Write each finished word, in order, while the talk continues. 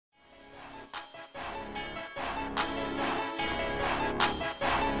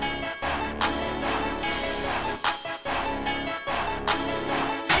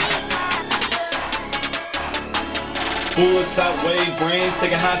Bullets outweigh brains,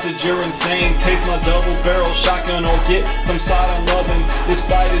 take a hostage, you're insane. Taste my double barrel shotgun or get some sidearm lovin. This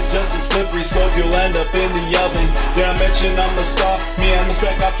fight is just as slippery, so you'll end up in the oven. Did I mention I'm a star? Me and my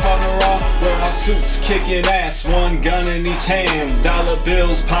spec, I partner off. Wear our suits, kicking ass, one gun in each hand. Dollar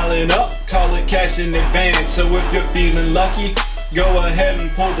bills piling up, call it cash in advance. So if you're feeling lucky, go ahead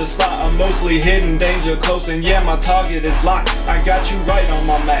and pull the slot. I'm mostly hidden, danger close, and yeah, my target is locked. I got you right on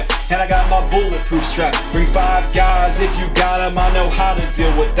my map, and I got my bulletproof strap. Bring 5 guys if you got them, I know how to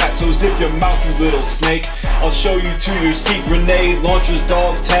deal with that. So zip your mouth, you little snake, I'll show you to your seat. Grenade launchers,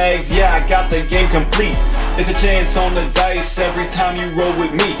 dog tags, yeah, I got the game complete. It's a chance on the dice every time you roll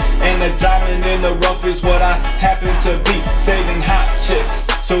with me. And a diamond in the rough is what I happen to be. Saving hot chicks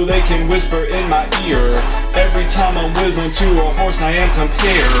so they can whisper in my ear. Every time I'm with them to a horse I am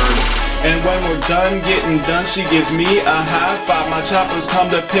compared. And when we're done getting done, she gives me a high five. My choppers come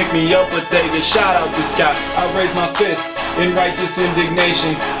to pick me up, but they get shot out the sky. I raise my fist in righteous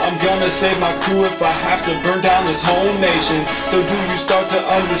indignation. I'm gonna save my crew if I have to burn down this whole nation. So do you start to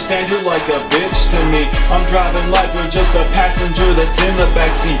understand you're like a bitch to me? I'm driving like you're just a passenger that's in the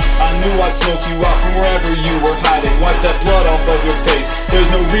backseat. I knew I'd smoke you out from wherever you were hiding. Wipe that blood off of your face, there's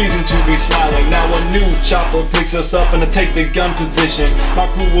no reason to be smiling. Now a new chopper picks us up and I take the gun position. My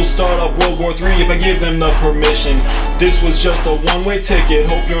crew will start up World War III if I give them the permission. This was just a one-way ticket,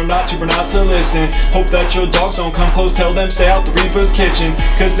 hope you're not too pronounced to listen. Hope that your dogs don't come close, tell them stay out the reaper's kitchen.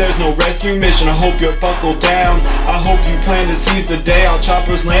 Cause there's no rescue mission, I hope you're buckled down. I hope you plan to seize the day, our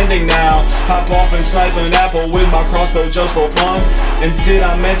chopper's landing now. Hop off and snipe an apple with my crossbow just for fun. And did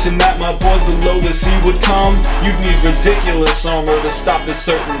I mention that my boys below the sea would come? You'd need ridiculous armor to stop this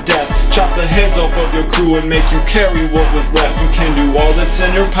certain death. Chop the heads off of your crew and make you carry what was left. You can do all that's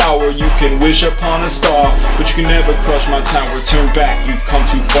in your power, you can wish upon a star, but you can never crush my tower. Turn back, you've come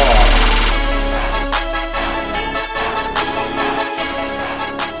too far.